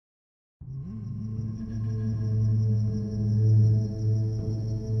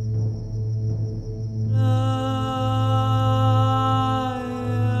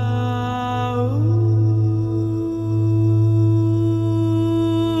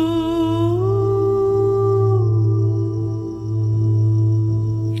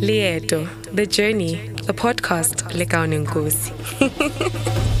Lieto, The Journey, the podcast Lekao Nkosi.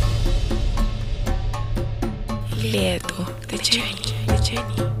 Lieto, The Journey, The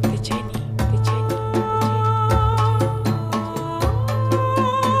Journey, The Journey, The Journey.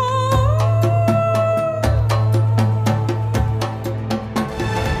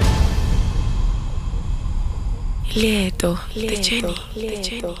 Lieto, The Journey, The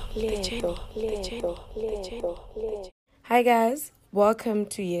Journey, The Journey, The Journey. Hi guys. Welcome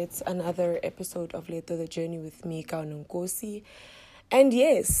to yet another episode of Leto the Journey with me, Kao Nkosi. And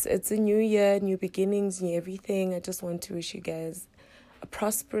yes, it's a new year, new beginnings, new everything. I just want to wish you guys a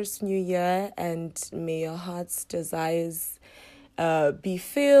prosperous new year and may your heart's desires be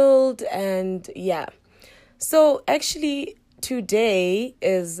filled. And yeah, so actually today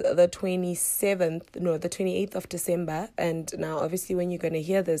is the 28th of December. And now obviously when you're going to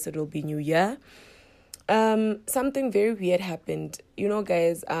hear this, it'll be New Year. Something very weird happened. You know,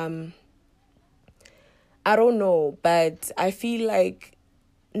 guys, I don't know, but I feel like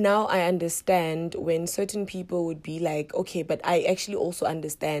now I understand when certain people would be like, okay, but I actually also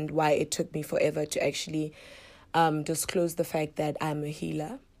understand why it took me forever to actually disclose the fact that I'm a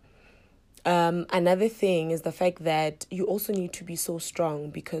healer. Another thing is the fact that you also need to be so strong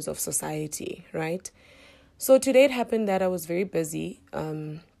because of society, right? So today it happened that I was very busy,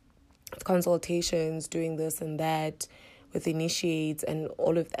 consultations, doing this and that with initiates and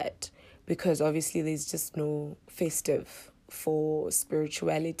all of that, because obviously there's just no festive for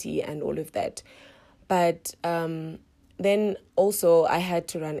spirituality and all of that. But then also I had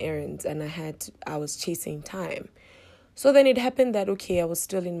to run errands and I was chasing time. So then it happened that, okay, I was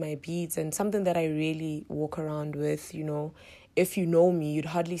still in my beads, and something that I really walk around with, you know, if you know me, you'd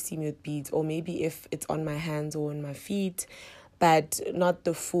hardly see me with beads, or maybe if it's on my hands or on my feet, but not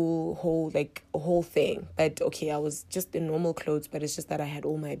the whole thing. But okay, I was just in normal clothes, but it's just that I had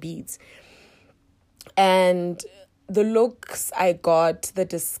all my beads. And the looks I got, the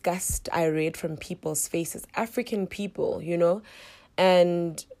disgust I read from people's faces, African people, you know,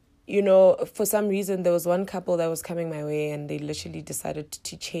 and, you know, for some reason, there was one couple that was coming my way and they literally decided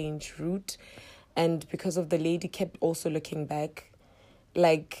to change route. And because of the lady kept also looking back,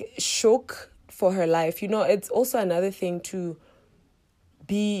 like shook for her life. You know, it's also another thing to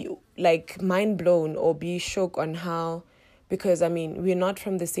be like mind blown or be shocked on how, because I mean, we're not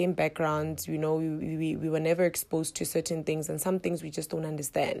from the same backgrounds, you know, we were never exposed to certain things, and some things we just don't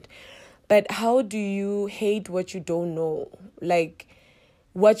understand. But how do you hate what you don't know? Like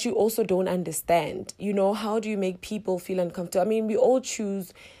what you also don't understand, you know, how do you make people feel uncomfortable? I mean, we all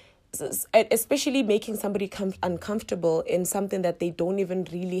choose, especially making somebody uncomfortable in something that they don't even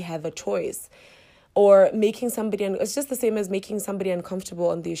really have a choice. Or making somebody, it's just the same as making somebody uncomfortable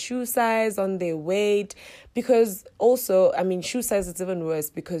on their shoe size, on their weight. Because also, I mean, shoe size is even worse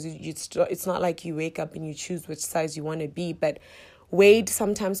because it's not like you wake up and you choose which size you want to be. But weight,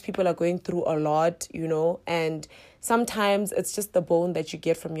 sometimes people are going through a lot, you know. And sometimes it's just the bone that you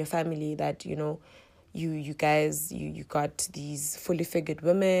get from your family that, you know, you guys got these fully figured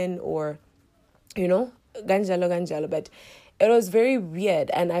women, or, you know, ganjalo. But it was very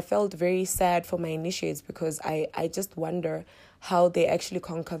weird, and I felt very sad for my initiates because I just wonder how they actually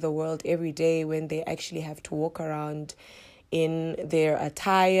conquer the world every day when they actually have to walk around in their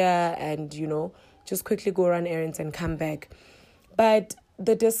attire and, you know, just quickly go run errands and come back. But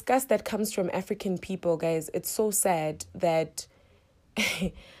the disgust that comes from African people, guys, it's so sad that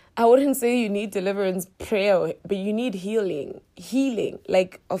I wouldn't say you need deliverance prayer, but you need healing,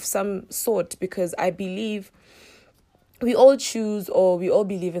 like of some sort, because I believe we all choose or we all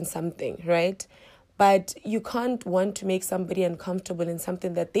believe in something, right? But you can't want to make somebody uncomfortable in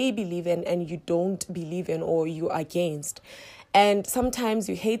something that they believe in and you don't believe in or you're against. And sometimes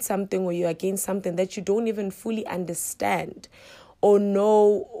you hate something or you're against something that you don't even fully understand or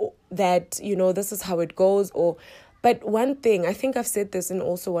know that, you know, this is how it goes. But one thing, I think I've said this in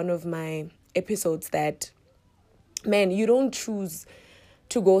also one of my episodes, that, man, you don't choose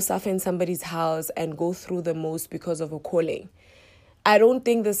to go suffer in somebody's house and go through the most because of a calling. I don't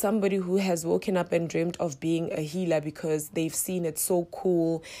think there's somebody who has woken up and dreamt of being a healer because they've seen it so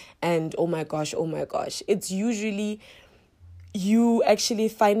cool and oh my gosh. It's usually you actually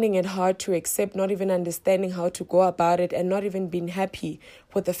finding it hard to accept, not even understanding how to go about it, and not even being happy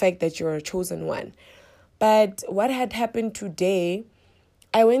with the fact that you're a chosen one. But what had happened today,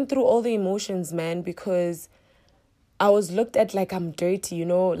 I went through all the emotions, man, because I was looked at like I'm dirty, you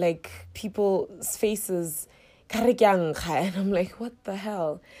know, like people's faces, and I'm like, what the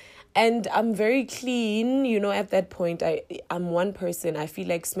hell? And I'm very clean, you know, at that point. I'm one person. I feel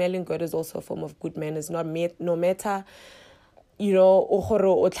like smelling good is also a form of good manners, no matter you know,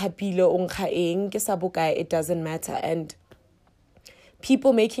 it doesn't matter. And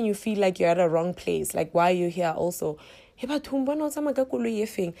people making you feel like you're at a wrong place, like why are you here also?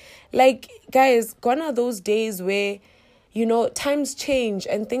 Like, guys, gone are those days where, you know, times change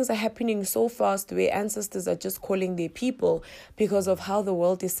and things are happening so fast where ancestors are just calling their people because of how the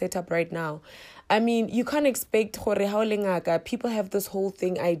world is set up right now. I mean, you can't expect people have this whole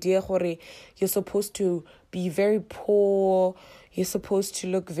idea you're supposed to be very poor, you're supposed to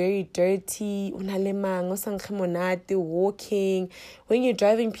look very dirty, walking. When you're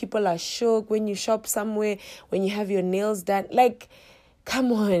driving, people are shook. When you shop somewhere, when you have your nails done, like,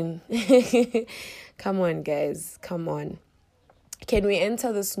 come on. Come on, guys. Come on. Can we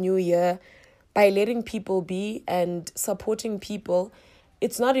enter this new year by letting people be and supporting people?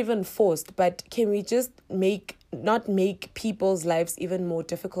 It's not even forced, but can we just not make people's lives even more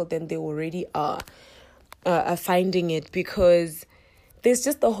difficult than they already are finding it? Because there's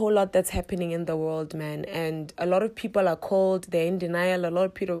just a whole lot that's happening in the world, man. And a lot of people are called, they're in denial. A lot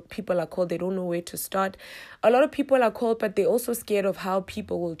of people are called, they don't know where to start. A lot of people are called, but they're also scared of how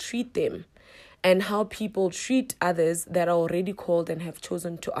people will treat them and how people treat others that are already called and have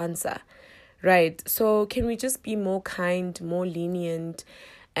chosen to answer. Right? So can we just be more kind, more lenient?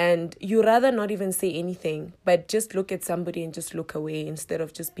 And you rather not even say anything, but just look at somebody and just look away instead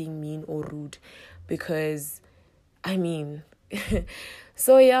of just being mean or rude. Because, I mean...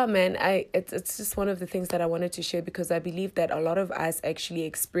 So yeah, man, it's just one of the things that I wanted to share, because I believe that a lot of us actually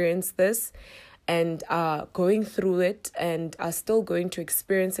experience this and are going through it and are still going to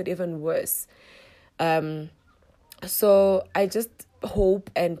experience it even worse. So I just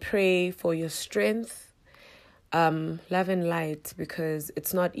hope and pray for your strength, love and light, because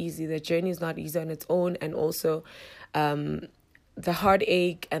it's not easy. The journey is not easy on its own, and also the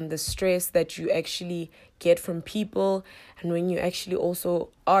heartache and the stress that you actually get from people, and when you actually also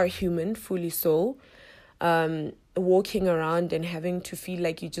are human, fully so, walking around and having to feel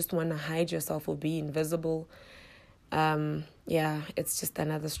like you just want to hide yourself or be invisible. It's just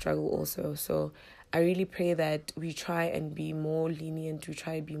another struggle also. So I really pray that we try and be more lenient, we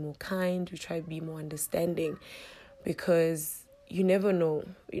try to be more kind, we try to be more understanding, because you never know.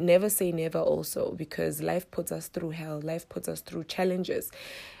 You never say never also, because life puts us through hell. Life puts us through challenges.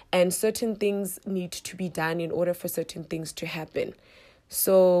 And certain things need to be done in order for certain things to happen.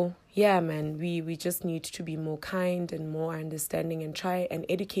 So, yeah, man, we just need to be more kind and more understanding and try and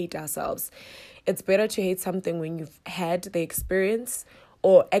educate ourselves. It's better to hate something when you've had the experience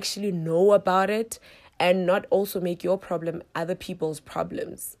or actually know about it, and not also make your problem other people's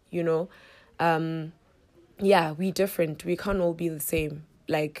problems, you know? We're different. We can't all be the same.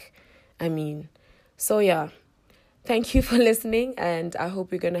 So yeah. Thank you for listening, and I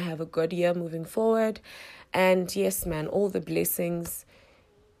hope you're going to have a good year moving forward. And yes, man, all the blessings.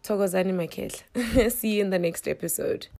 Thokozani Makel. See you in the next episode.